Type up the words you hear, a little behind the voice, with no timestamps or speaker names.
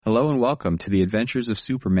Hello and welcome to the Adventures of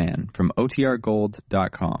Superman from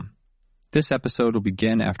OTRGold.com. This episode will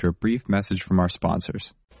begin after a brief message from our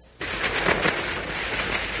sponsors.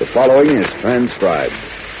 The following is transcribed.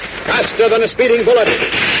 Faster than a speeding bullet.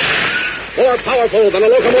 More powerful than a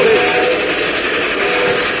locomotive.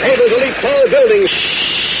 Able to leap tall buildings.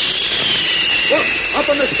 Look, up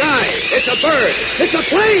in the sky. It's a bird. It's a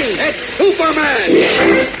plane. It's Superman.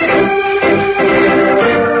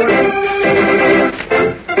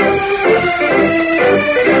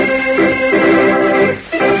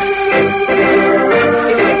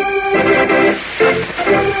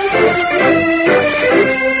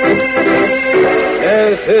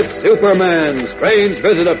 It's Superman, strange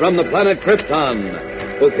visitor from the planet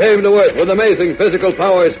Krypton, who came to Earth with amazing physical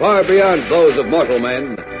powers far beyond those of mortal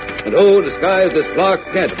men, and who, disguised as Clark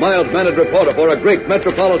Kent, mild-mannered reporter for a great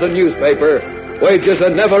metropolitan newspaper, wages a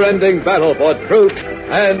never-ending battle for truth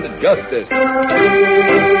and justice.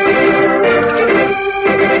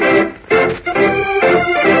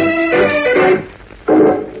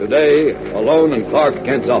 Today, alone in Clark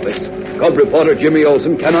Kent's office, cub reporter Jimmy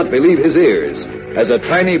Olsen cannot believe his ears as a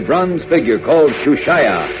tiny bronze figure called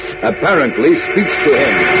Shushaya apparently speaks to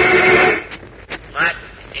him. What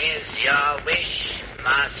is your wish,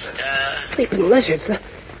 Master? Sleeping lizards.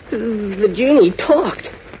 The genie talked.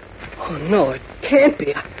 Oh, no, it can't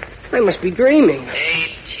be. I must be dreaming.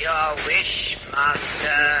 State your wish,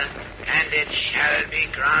 Master, and it shall be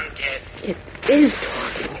granted. It is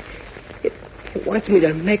talking. It wants me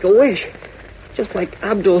to make a wish, just like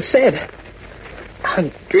Abdul said.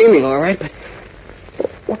 I'm dreaming, all right, but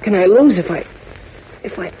what can I lose if I...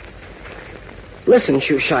 Listen,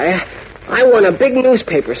 Shushaya, I want a big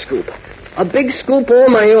newspaper scoop. A big scoop all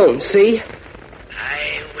my own, see?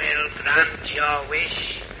 I will grant your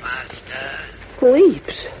wish, Master.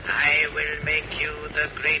 Please. I will make you the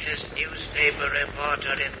greatest newspaper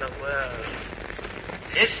reporter in the world.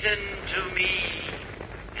 Listen to me,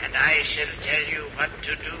 and I shall tell you what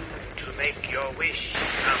to do to make your wish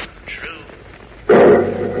come true.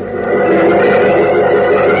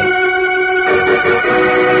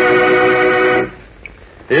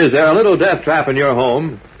 Is there a little death trap in your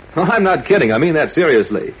home? I'm not kidding. I mean that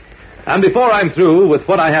seriously. And before I'm through with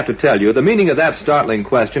what I have to tell you, the meaning of that startling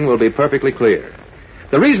question will be perfectly clear.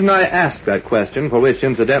 The reason I ask that question, for which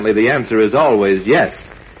incidentally the answer is always yes,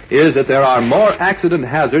 is that there are more accident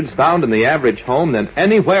hazards found in the average home than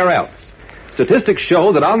anywhere else. Statistics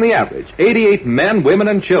show that on the average, 88 men, women,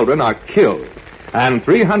 and children are killed, and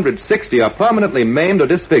 360 are permanently maimed or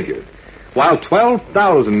disfigured, while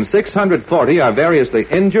 12,640 are variously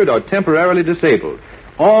injured or temporarily disabled,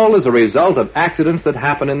 all as a result of accidents that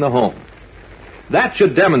happen in the home. That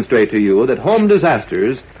should demonstrate to you that home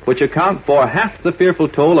disasters, which account for half the fearful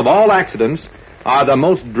toll of all accidents, are the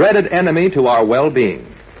most dreaded enemy to our well-being.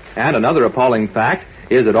 And another appalling fact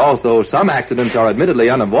is that although some accidents are admittedly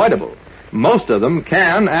unavoidable, most of them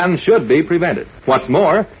can and should be prevented. What's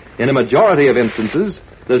more, in a majority of instances,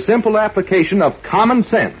 the simple application of common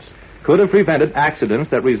sense could have prevented accidents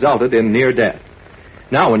that resulted in near death.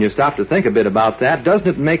 Now, when you stop to think a bit about that, doesn't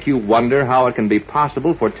it make you wonder how it can be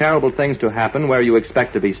possible for terrible things to happen where you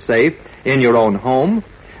expect to be safe, in your own home?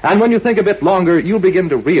 And when you think a bit longer, you'll begin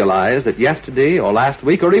to realize that yesterday or last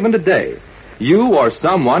week or even today, you or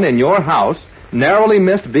someone in your house narrowly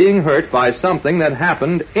missed being hurt by something that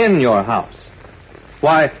happened in your house.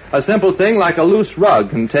 Why, a simple thing like a loose rug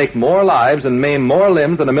can take more lives and maim more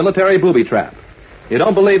limbs than a military booby trap. You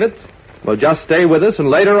don't believe it? Well, just stay with us, and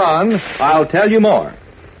later on, I'll tell you more.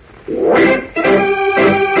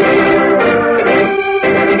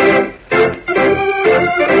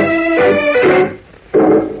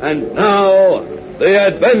 And now, the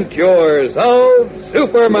adventures of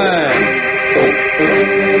Superman.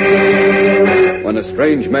 When a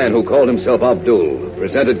strange man who called himself Abdul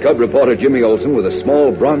presented cub reporter Jimmy Olsen with a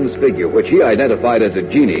small bronze figure which he identified as a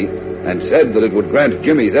genie and said that it would grant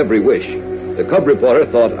Jimmy's every wish, the cub reporter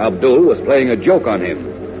thought Abdul was playing a joke on him.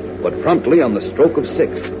 But promptly on the stroke of 6,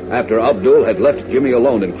 after Abdul had left Jimmy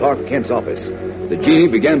alone in Clark Kent's office, the genie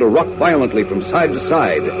began to rock violently from side to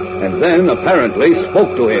side and then apparently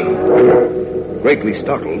spoke to him. Greatly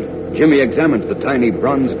startled, Jimmy examined the tiny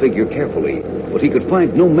bronze figure carefully, but he could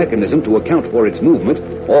find no mechanism to account for its movement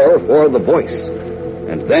or for the voice.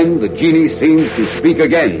 And then the genie seemed to speak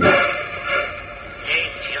again.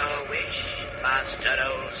 State your wish, Master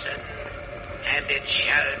Olsen, and it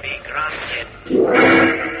shall be granted.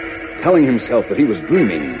 Telling himself that he was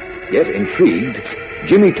dreaming, yet intrigued,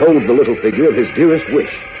 Jimmy told the little figure of his dearest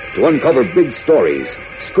wish to uncover big stories,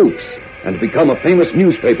 scoops, and become a famous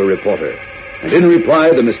newspaper reporter. And in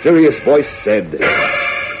reply, the mysterious voice said,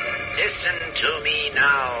 Listen to me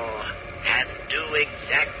now,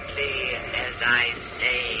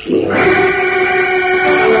 A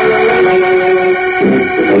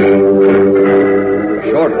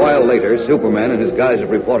short while later, Superman, in his guise of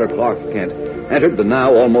reporter Clark Kent, entered the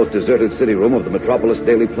now almost deserted city room of the Metropolis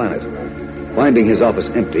Daily Planet. Finding his office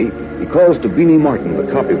empty, he calls to Beanie Martin,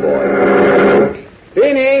 the copy boy.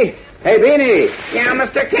 Beanie! Hey, Beanie! Yeah,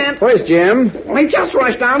 Mr. Kent? Where's Jim? Well, he just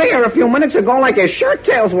rushed out of here a few minutes ago like his shirt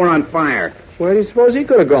tails were on fire. Where do you suppose he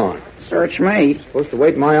could have gone? Search me. Supposed to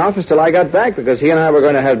wait in my office till I got back because he and I were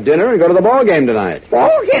going to have dinner and go to the ball game tonight.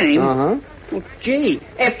 Ball game? Uh-huh. Well, gee,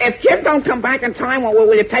 if Jim don't come back in time,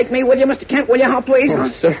 will you take me with you, Mr. Kent? Will you, please? Oh,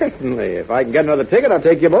 certainly. If I can get another ticket, I'll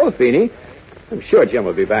take you both, Beanie. I'm sure Jim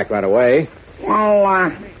will be back right away. Well,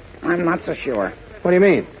 I'm not so sure. What do you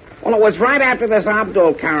mean? Well, it was right after this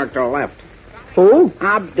Abdul character left. Who?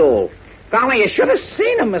 Abdul. Golly, you should have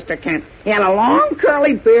seen him, Mr. Kent. He had a long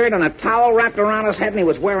curly beard and a towel wrapped around his head, and he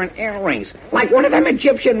was wearing earrings, like one of them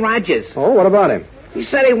Egyptian Rajas. Oh, what about him? He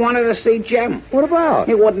said he wanted to see Jim. What about?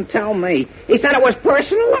 He wouldn't tell me. He said it was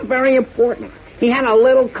personal and very important. He had a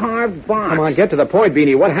little carved box. Come on, get to the point,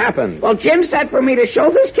 Beanie. What happened? Well, Jim said for me to show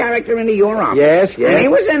this character into your office. Yes. And he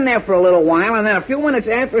was in there for a little while, and then a few minutes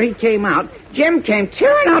after he came out, Jim came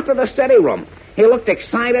tearing out to the city room. He looked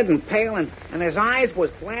excited and pale, and his eyes was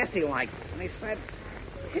glassy-like. And he said,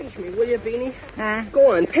 "Pinch me, will you, Beanie?" Huh?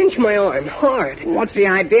 Go on, pinch my arm, hard. "What's the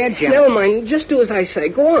idea, Jim?" "Never mind, just do as I say.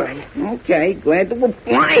 Go on." "Okay, glad to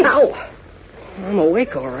oblige." Ow! I'm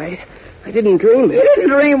awake, all right. I didn't dream it. "You didn't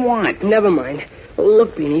dream what?" "Never mind.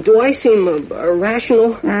 Look, Beanie, do I seem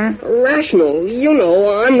irrational?" Huh? "Rational, you know,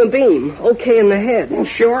 on the beam. Okay in the head." "Well,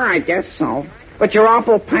 sure, I guess so. But you're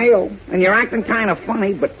awful pale, and you're acting kind of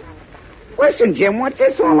funny, but... Listen, Jim, what's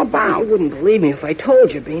this all about?" You wouldn't believe me if I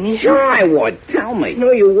told you, Beanie. "Sure I would. Tell me."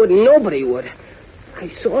 "No, you wouldn't. Nobody would. I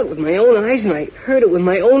saw it with my own eyes, and I heard it with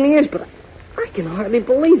my own ears, but I can hardly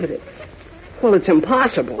believe it. Well, it's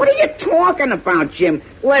impossible." "What are you talking about, Jim?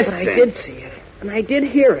 Listen." "But I did see it, and I did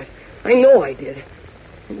hear it. I know I did.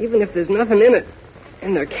 And even if there's nothing in it,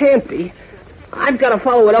 and there can't be, I've got to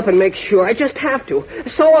follow it up and make sure. I just have to.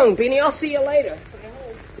 So long, Beanie. I'll see you later."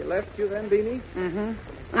 He left you then, Beanie? Mm-hmm.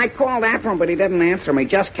 I called after him, but he didn't answer me.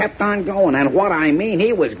 Just kept on going. And what I mean,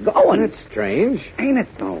 he was going. That's strange. Ain't it,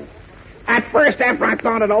 though? At first, after I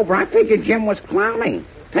thought it over, I figured Jim was clowning.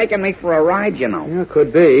 Taking me for a ride, you know. Yeah,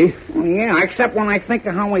 could be. Well, yeah, except when I think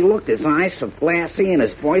of how he looked. His eyes so glassy and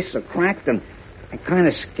his voice so cracked and kind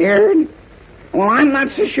of scared. Well, I'm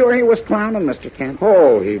not so sure he was clowning, Mr. Kent.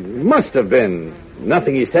 Oh, he must have been.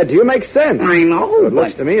 Nothing he said to you makes sense. I know, It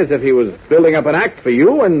looks to me as if he was building up an act for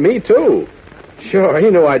you and me, too. Sure, he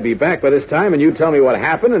knew I'd be back by this time, and you'd tell me what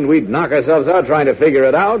happened, and we'd knock ourselves out trying to figure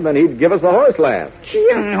it out, and then he'd give us the horse laugh.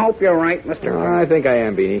 Gee, I hope you're right, Mr. Kent. I think I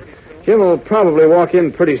am, Beanie. Jim will probably walk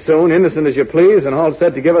in pretty soon, innocent as you please, and all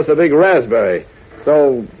set to give us a big raspberry.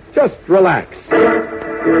 So, just relax.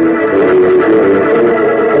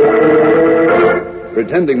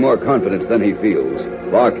 Pretending more confidence than he feels,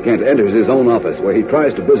 Clark Kent enters his own office where he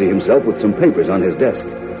tries to busy himself with some papers on his desk.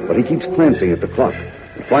 But he keeps glancing at the clock.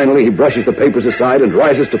 And finally, he brushes the papers aside and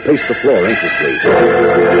rises to pace the floor anxiously.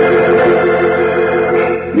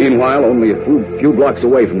 Meanwhile, only a few blocks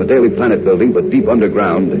away from the Daily Planet building, but deep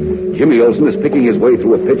underground, Jimmy Olsen is picking his way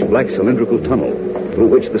through a pitch-black cylindrical tunnel through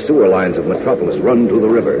which the sewer lines of Metropolis run to the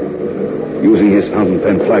river. Using his fountain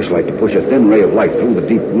pen flashlight to push a thin ray of light through the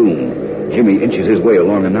deep gloom, Jimmy inches his way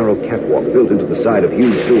along a narrow catwalk built into the side of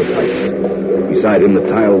huge sewer pipes. Beside him, the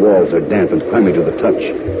tile walls are damp and clammy to the touch,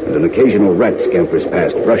 and an occasional rat scampers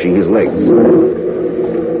past, brushing his legs.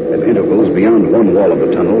 At intervals beyond one wall of the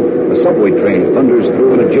tunnel, a subway train thunders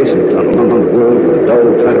through an adjacent tunnel, whirled with a dull,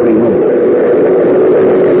 clattering rumble.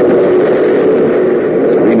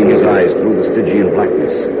 Screening his eyes through the Stygian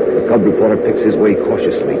blackness, the cub reporter picks his way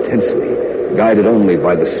cautiously, tensely, guided only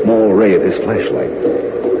by the small ray of his flashlight.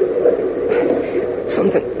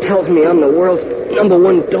 Something tells me I'm the world's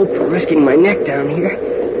 #1 dope for risking my neck down here.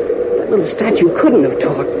 That little statue couldn't have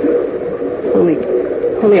talked.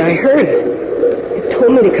 Only I heard it. It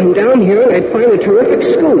told me to come down here and I'd find a terrific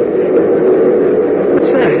scoop.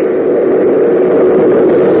 What's that?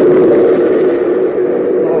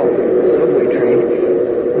 Oh, subway train.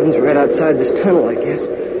 Runs right outside this tunnel, I guess.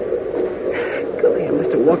 Golly, I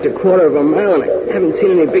must have walked a quarter of a mile and I haven't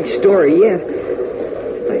seen any big story yet.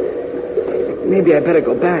 Maybe I better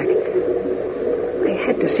go back. I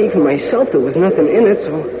had to see for myself there was nothing in it,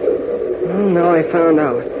 so... Well, now I found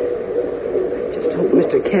out. I just hope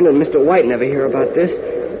Mr. Kent and Mr. White never hear about this.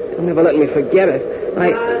 They'll never let me forget it.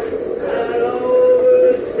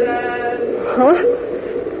 Huh?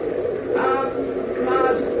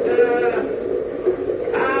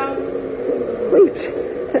 Wait,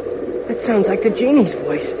 that sounds like the genie's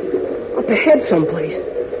voice. Up ahead someplace.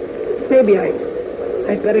 Maybe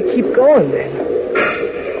I'd better keep going then.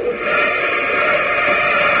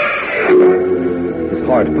 His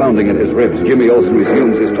heart pounding in his ribs, Jimmy Olsen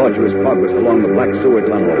resumes his tortuous progress along the black sewer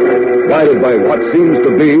tunnel, guided by what seems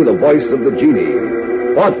to be the voice of the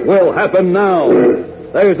genie. What will happen now?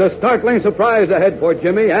 There's a startling surprise ahead for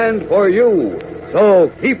Jimmy and for you. So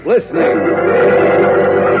keep listening.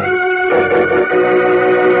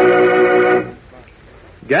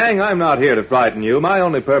 Gang, I'm not here to frighten you. My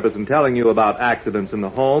only purpose in telling you about accidents in the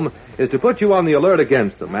home is to put you on the alert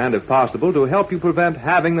against them and, if possible, to help you prevent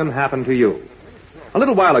having them happen to you. A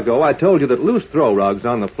little while ago, I told you that loose throw rugs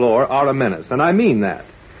on the floor are a menace, and I mean that.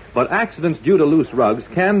 But accidents due to loose rugs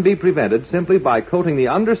can be prevented simply by coating the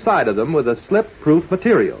underside of them with a slip-proof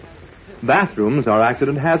material. Bathrooms are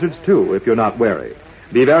accident hazards, too, if you're not wary.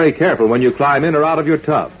 Be very careful when you climb in or out of your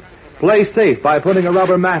tub. Play safe by putting a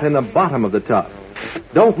rubber mat in the bottom of the tub.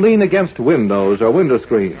 Don't lean against windows or window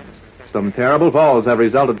screens. Some terrible falls have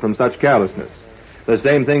resulted from such carelessness. The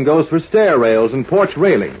same thing goes for stair rails and porch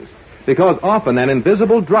railings, because often an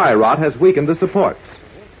invisible dry rot has weakened the supports.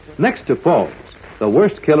 Next to falls, the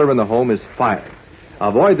worst killer in the home is fire.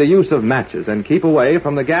 Avoid the use of matches and keep away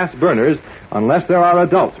from the gas burners unless there are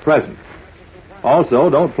adults present. Also,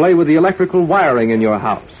 don't play with the electrical wiring in your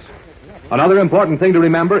house. Another important thing to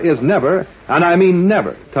remember is never, and I mean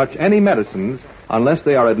never, touch any medicines unless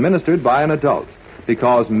they are administered by an adult,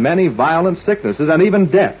 because many violent sicknesses and even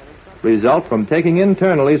death result from taking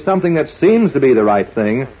internally something that seems to be the right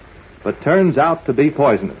thing, but turns out to be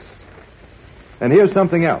poisonous. And here's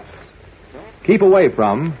something else. Keep away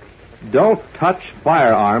from, don't touch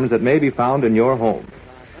firearms that may be found in your home.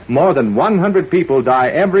 More than 100 people die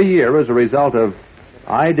every year as a result of,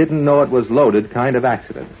 I didn't know it was loaded kind of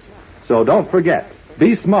accidents. So don't forget,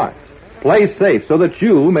 be smart, play safe so that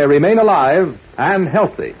you may remain alive and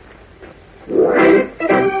healthy.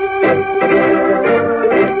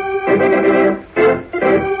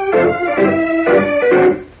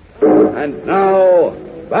 And now,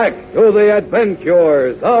 back to the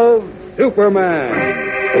adventures of Superman.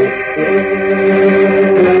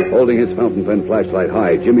 Holding his fountain pen flashlight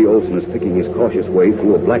high, Jimmy Olsen is picking his cautious way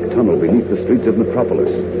through a black tunnel beneath the streets of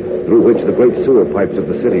Metropolis, through which the great sewer pipes of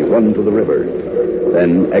the city run to the river.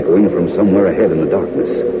 Then, echoing from somewhere ahead in the darkness,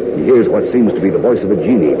 he hears what seems to be the voice of a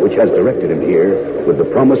genie, which has directed him here with the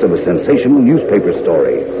promise of a sensational newspaper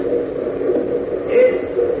story. This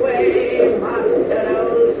way, Master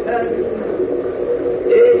Olsen.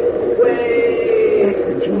 This way. That's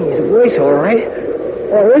the genie's voice, all right.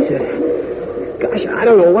 Or is it? Gosh, I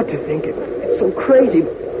don't know what to think. It's so crazy.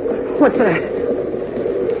 What's that?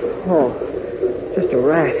 Oh, just a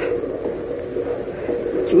rat.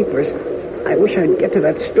 Jeepers. I wish I'd get to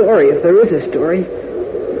that story, if there is a story.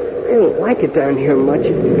 I don't like it down here much.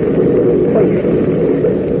 Wait,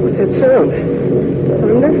 what's that sound?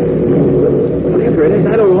 Thunder? Whatever it is,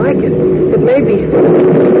 I don't like it. It may be...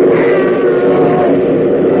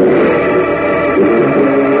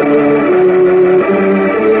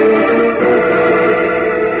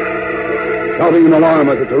 Shouting in alarm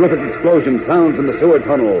as a terrific explosion sounds in the sewer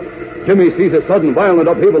tunnel, Jimmy sees a sudden violent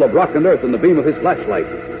upheaval of rock and earth in the beam of his flashlight.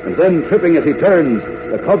 And then, tripping as he turns,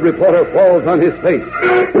 the cub reporter falls on his face.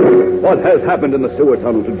 What has happened in the sewer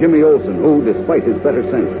tunnel to Jimmy Olsen, who, despite his better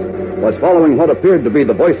sense, was following what appeared to be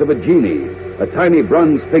the voice of a genie, a tiny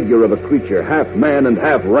bronze figure of a creature, half man and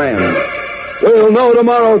half ram? We'll know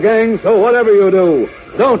tomorrow, gang, so whatever you do,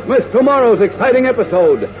 don't miss tomorrow's exciting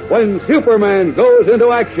episode when Superman goes into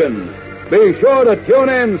action. Be sure to tune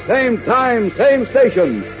in, same time, same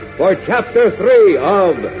station, for Chapter 3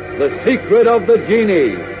 of The Secret of the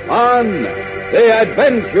Genie on The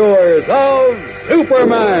Adventures of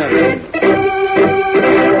Superman.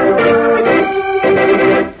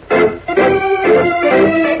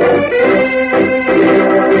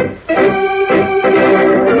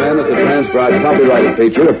 Superman is a transcribed copyrighted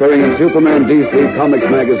feature appearing in Superman DC Comics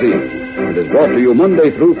magazine and is brought to you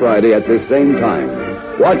Monday through Friday at this same time.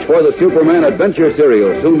 Watch for the Superman Adventure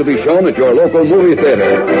serial, soon to be shown at your local movie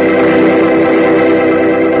theater.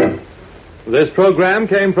 This program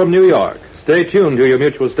came from New York. Stay tuned to your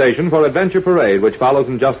mutual station for Adventure Parade, which follows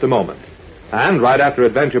in just a moment. And right after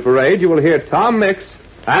Adventure Parade, you will hear Tom Mix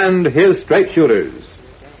and his Straight Shooters.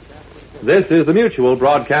 This is the Mutual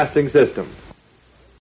Broadcasting System.